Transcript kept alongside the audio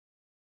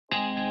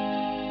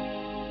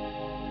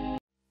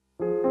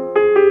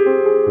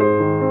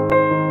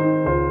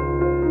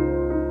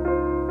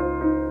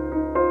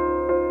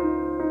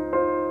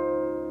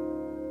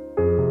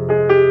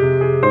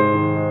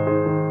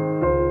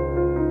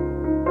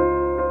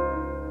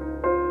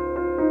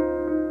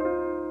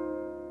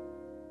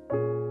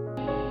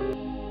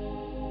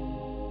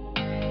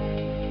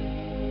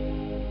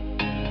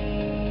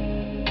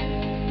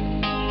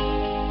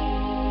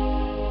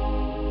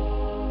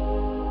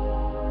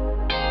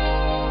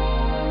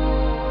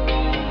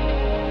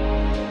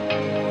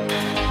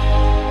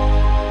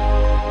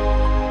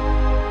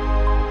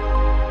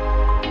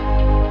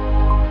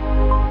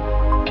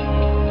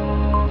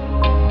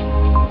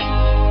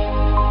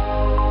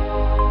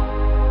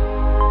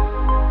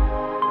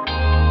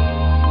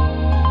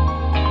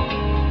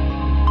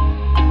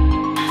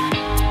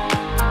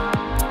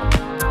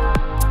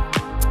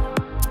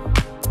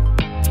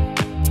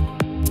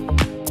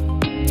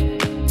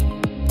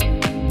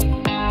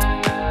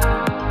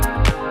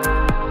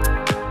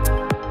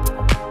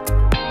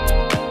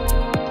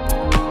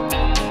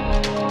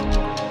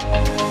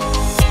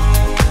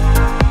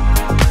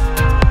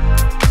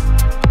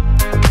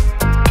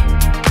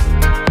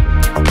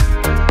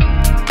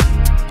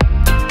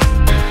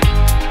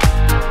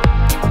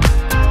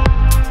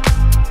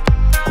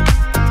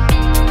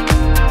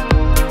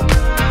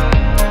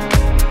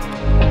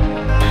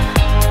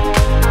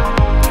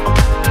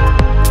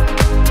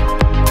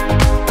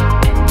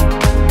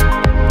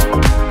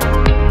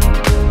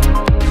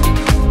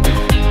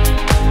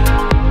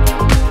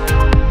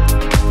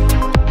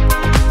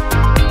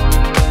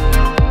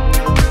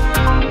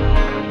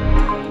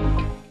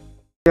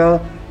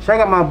Check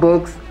out my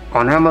books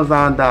on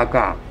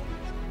Amazon.com.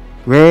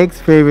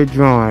 Greg's Favorite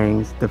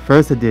Drawings, the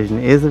first edition,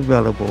 is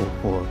available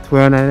for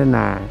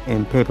 $12.99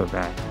 in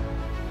paperback,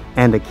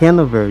 and the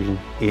Kindle version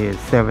is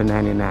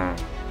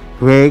 $7.99.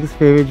 Greg's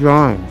Favorite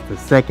Drawings, the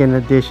second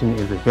edition,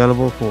 is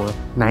available for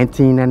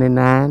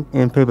 $19.99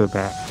 in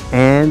paperback,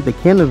 and the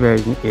Kindle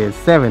version is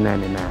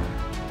 $7.99.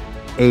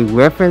 A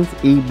reference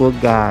ebook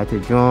guide to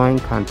drawing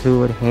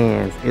contoured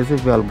hands is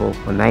available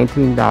for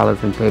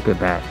 $19 in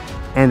paperback,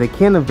 and the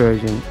Kindle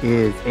version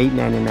is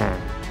 $8.99.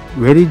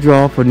 Ready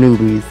Draw for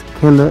Newbies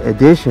Kindle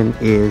edition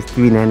is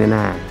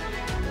 $3.99.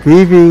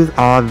 Previews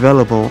are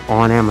available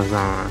on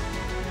Amazon.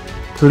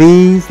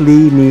 Please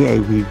leave me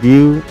a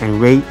review and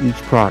rate each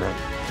product.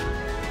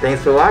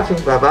 Thanks for watching.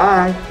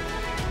 Bye-bye.